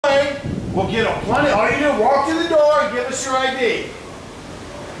We'll get them plenty. All you do, walk to the door and give us your ID.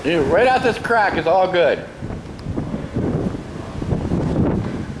 Dude, right out this crack is all good.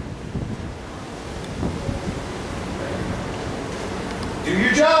 Do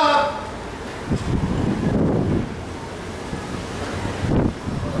your job.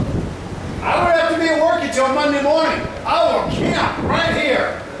 I don't have to be at work until Monday morning. I will camp right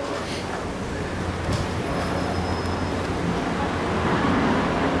here.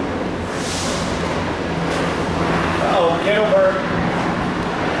 Uh-oh, Kettlebird.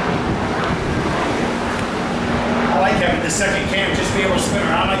 I like having the second cam just be able to spin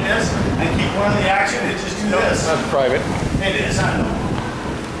around like this and keep one in the action and just do this. That's private. It is, I know.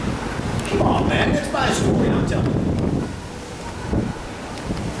 Come on, man. It's my story, I'm telling you.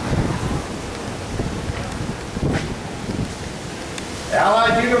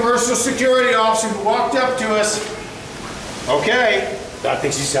 Allied Universal Security Officer who walked up to us. Okay. I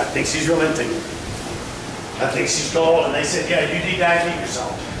think she's relenting. I think she's cold, and they said, yeah, you need to ID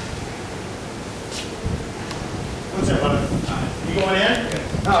yourself. What's that, brother? You going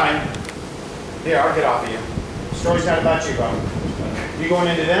in? All right. Here, I'll get off of you. The story's not about you, bro. You going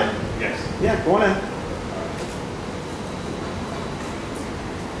into them? Yes. Yeah, go on in.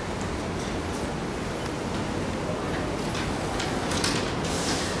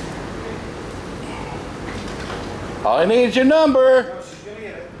 All I need is your number. No, she's gonna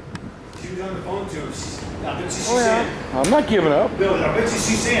get it. She was on the phone to us. I bet you she's Oh, yeah. saying, I'm not giving up. Bill, I bet you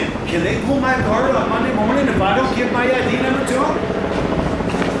she's saying, can they pull my card on Monday morning if I don't give my ID number to them?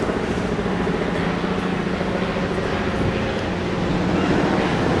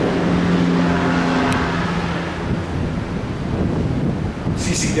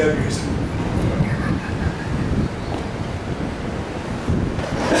 CCWs.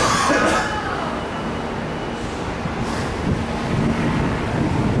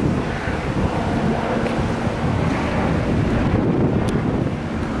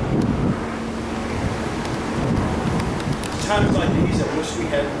 Times like these, I wish we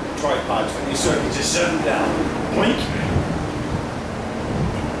had tripods when you certainly just set them down. Blink.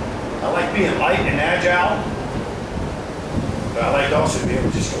 I like being light and agile, but I like also to be able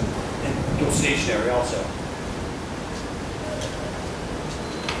to just go stationary also.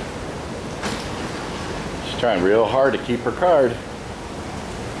 She's trying real hard to keep her card.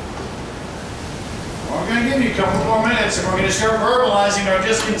 Well, we're going to give you a couple more minutes and we're going to start verbalizing our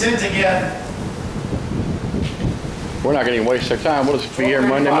discontent again. We're not going to waste our time. We'll just be here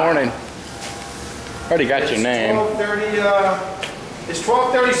Monday morning. Already got your name. It's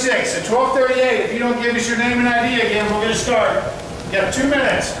 12:36. At 12:38, if you don't give us your name and ID again, we're going to start. You have 2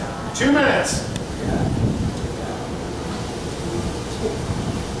 minutes. 2 minutes.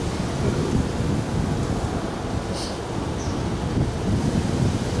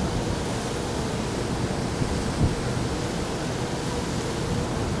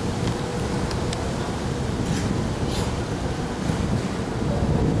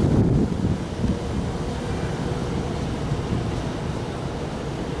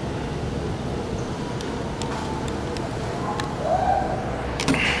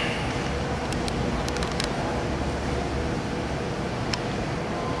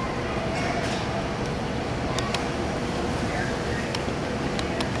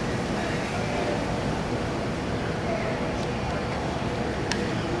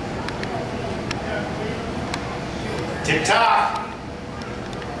 Tick-tock.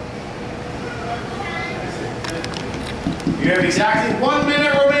 You have exactly 1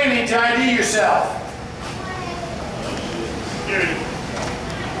 minute remaining to ID yourself.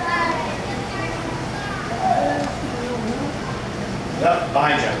 Yep,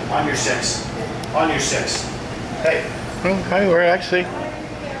 behind you. On your 6. On your 6. Hey. Okay, we're actually.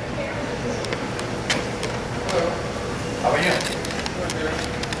 How about you?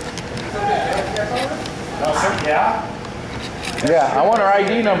 No, sir. Yeah? Yeah, I want her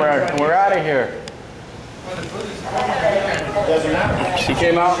ID number. We're out of here. Doesn't matter. She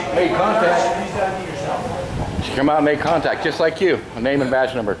came out, made contact. She came out and made contact, just like you. A name and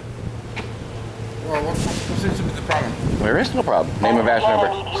badge number. Well, what seems to be the problem? There is no problem. Name and badge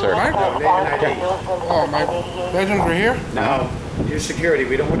number, sir. Mine? Name and ID. Oh, my badge number here? No, your security.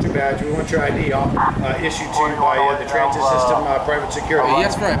 We don't want your badge. We want your ID issued to you by the transit system private security. Oh,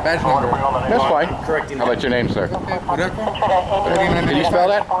 yes, right. Badge number. That's fine. Correcting How about your name, sir? Okay, Pureco. Can you spell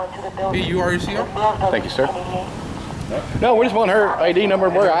that? P-U-R-E-C-O? Thank you, sir. No, we just want her ID number.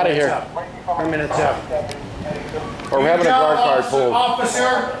 We're out of here. Our minute's up. Or we're having a guard card pulled.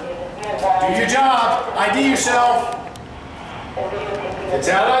 Officer, do your job. ID yourself. It's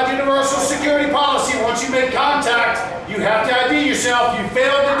Allied Universal Security Policy. Once you make contact, you have to ID yourself. You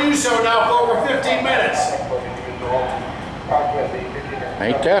failed to do so now for over 15 minutes.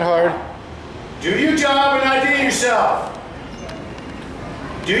 Ain't that hard. Do your job and ID yourself.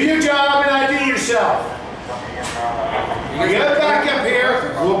 Do your job and ID yourself. You gotta back up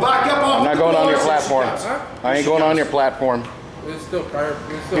here. We'll back up off. I'm not going on your platform. I ain't going on your platform. It's still prior.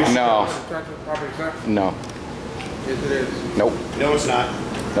 No. No. Yes, it is. Nope. No, it's not.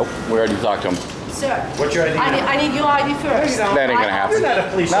 Nope. We already talked to him. Sir, What's your ID number? I need your ID first. That ain't gonna happen. You're not a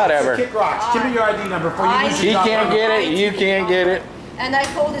police Not officer. ever. Kick rocks. Give me your ID number before you lose He your job. can't get it. You can't get it. And I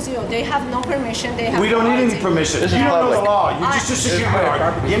told you, they have no permission. They have We don't no need any ID. permission. This You is don't know the public. law. You're just a security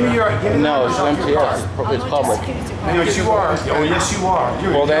guard. Give me the No, numbers it's off your MTS. card. It's public. Yes, you are. Oh, yes, you are.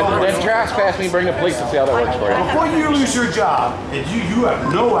 Well, then trespass me, bring the police and see how that works for you. Before you lose your job, and you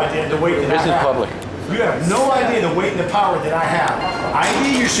have no idea the weight that This I is have. public. You have no idea the weight and the power that I have.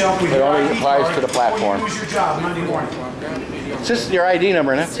 ID yourself with It your only ID applies card to the platform. before you lose your job Monday morning. It's just your ID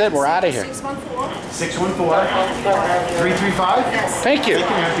number, and that's it. We're out of here. 614-335? Thank you. Be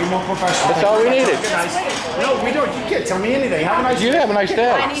more professional. That's all we needed. No, we don't. You can't tell me anything. Have a nice You have a nice I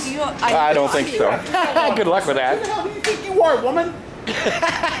day. need your I don't think so. Good luck with that. Who the hell do you think you are, woman?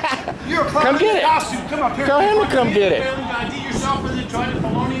 You're a Come get it. costume. Come up here. Tell him to come get it. Failing to ID yourself and then trying to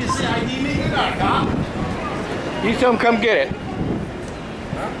feloniously ID me? You're not a cop. You tell him come get it.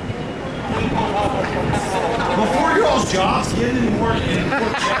 Before your all's jobs get in work and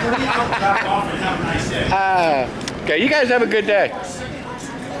put jeopardy, I'll back off and have a nice day. Okay, you guys have a good day.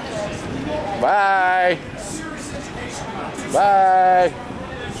 Bye. Bye.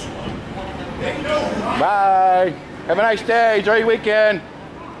 Bye. Have a nice day. Enjoy your weekend.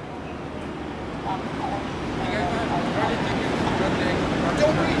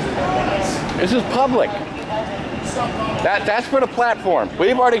 This is public. That's for the platform.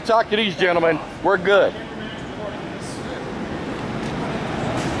 We've already talked to these gentlemen. We're good.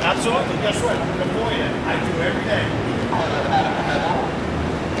 Absolutely. Guess what? I'm an employee. I do every day.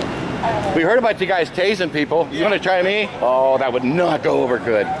 We heard about you guys tasing people. You want to try me? Oh, that would not go over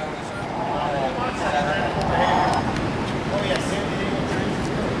good. Oh, yes.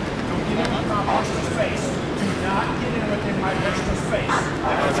 Don't get in my personal space. Do not get in within my personal space.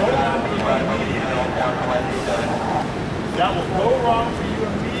 That will go wrong for you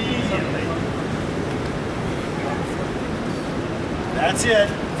immediately. That's it.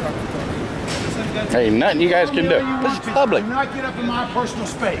 Hey, nothing you guys can do. This is public. Do not get up in my personal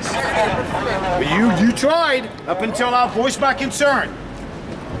space. But you tried up until I voiced my concern.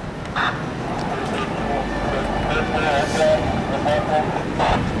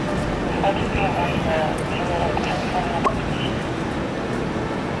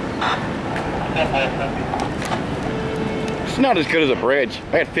 It's not as good as a bridge.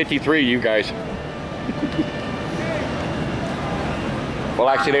 I had 53 of you guys. Well,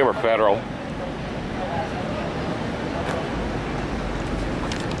 actually, they were federal.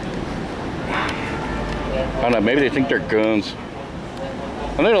 I don't know, maybe they think they're guns.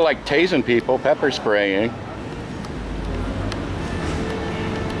 And they're like tasing people, pepper spraying.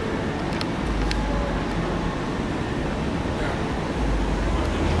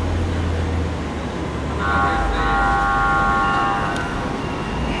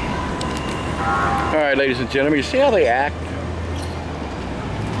 Alright, ladies and gentlemen, you see how they act?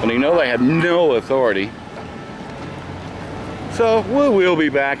 And they know they have no authority. So we will be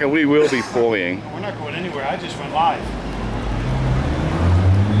back and we will be bullying. We're not going anywhere. I just went live.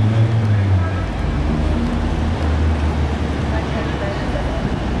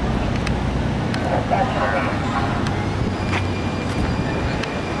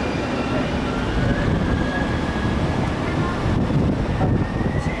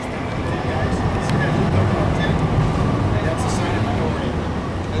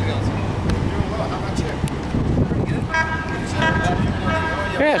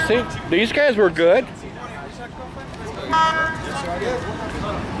 Yeah, see, these guys were good.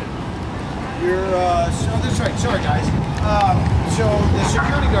 That's right. Sorry, guys. So the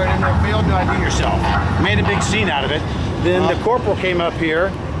security guard in there failed to ID yourself. Made a big scene out of it. Then the corporal came up here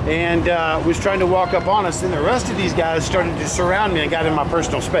and was trying to walk up on us. Then the rest of these guys started to surround me and got in my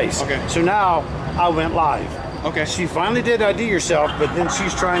personal space. Okay. So now I went live. Okay. She finally did ID herself, but then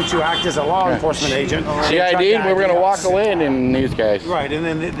she's trying to act as a law enforcement agent. She and tried ID'd, we were going to walk us. away, and then these guys. Right, and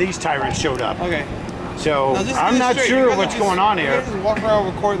then these tyrants showed up. Okay. So Now, this I'm is not straight. sure You guys what's are going on You here. guys just walk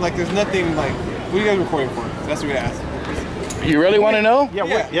around recording like there's nothing like. What are you guys recording for? That's what we asked. You really want to know? Yeah,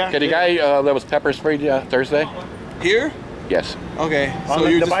 Yeah. yeah. Okay, the guy that was pepper sprayed Thursday? Here? Yes. Okay. On So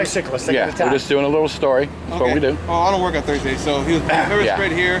you're the just bicyclist. They Yeah, get we're attacked. just doing a little story. That's what we do. Oh, I don't work on Thursday, so he was pepper Yeah.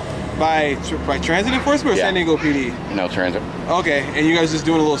 spread here by transit enforcement or Yeah. San Diego PD. No transit. Okay, and you guys just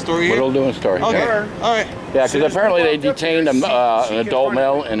doing a little story here. We're doing a story. Okay. Yeah, All right. yeah, because apparently they walked up detained here, an adult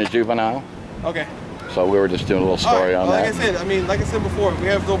male and a juvenile. Okay. So we were just doing a little story on well, that. like I said before, we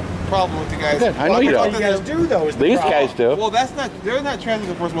have no problem with you guys. Good. I know you What don't. you guys do though is the These problem. guys do. Well, they're not transit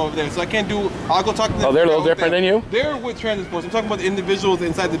enforcement over there, so I can't do, I'll go talk to them. Oh, they're a little different than you? They're with transit enforcement. I'm talking about the individuals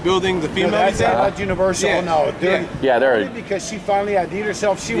inside the building, the No, female. that's you said? not universal. Yeah. No, Yeah, they're- only because she finally ID'd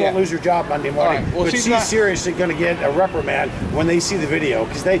herself. She Yeah. won't lose her job Monday morning. All right, well, but she's she's not- seriously going to get a reprimand when they see the video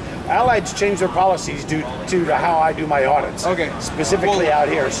because Allied's changed their policies due to how I do my audits. Okay. Specifically Well- out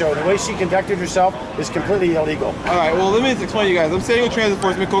here. So the way she conducted herself is completely illegal. All right, well, let me explain to you guys. I'm San Diego Transit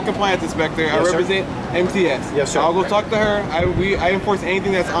Enforcement Co-Compliance Inspector. I Yes, sir. represent MTS. Yes, sir. I'll go talk to her. I enforce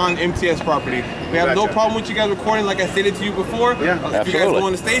anything that's on MTS property. We have no Gotcha. problem with you guys recording, like I stated to you before. Yeah, If you guys absolutely. go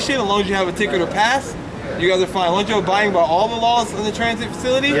on the station, as long as you have a ticket or pass, you guys are fine. As long as you're abiding by all the laws in the transit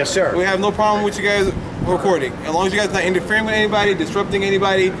facility, Yes, sir. we have no problem with you guys recording. As long as you guys not interfering with anybody, disrupting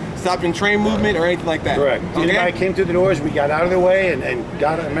anybody, stopping train movement, or anything like that. Correct. Okay? Anybody came through the doors, we got out of their way and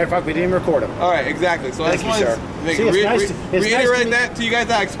got it. As a matter of fact, we didn't even record them. All right, exactly. So I Thank just you, wanted sir. to make, See, it's nice to- it's nice reiterate to that to you guys.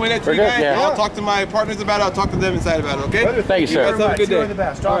 I explain that to We're you good, guys. yeah. And I'll talk to my partners about it. I'll talk to them inside about it, okay? Thank you, sir. guys have a good You are day. the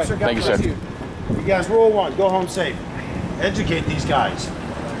best. All right. Officer, God Thank you, bless sir. You guys, rule one, go home safe. Educate these guys.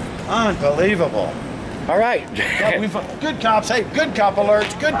 Unbelievable. All right. Yeah, good cops. Hey, good cop alert.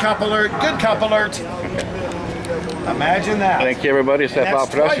 Good cop alert. Good cop alert. Imagine that. Thank you, everybody. Step And that's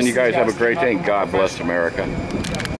out for us, and you twice guys have a these great guys day. came And out God bless America.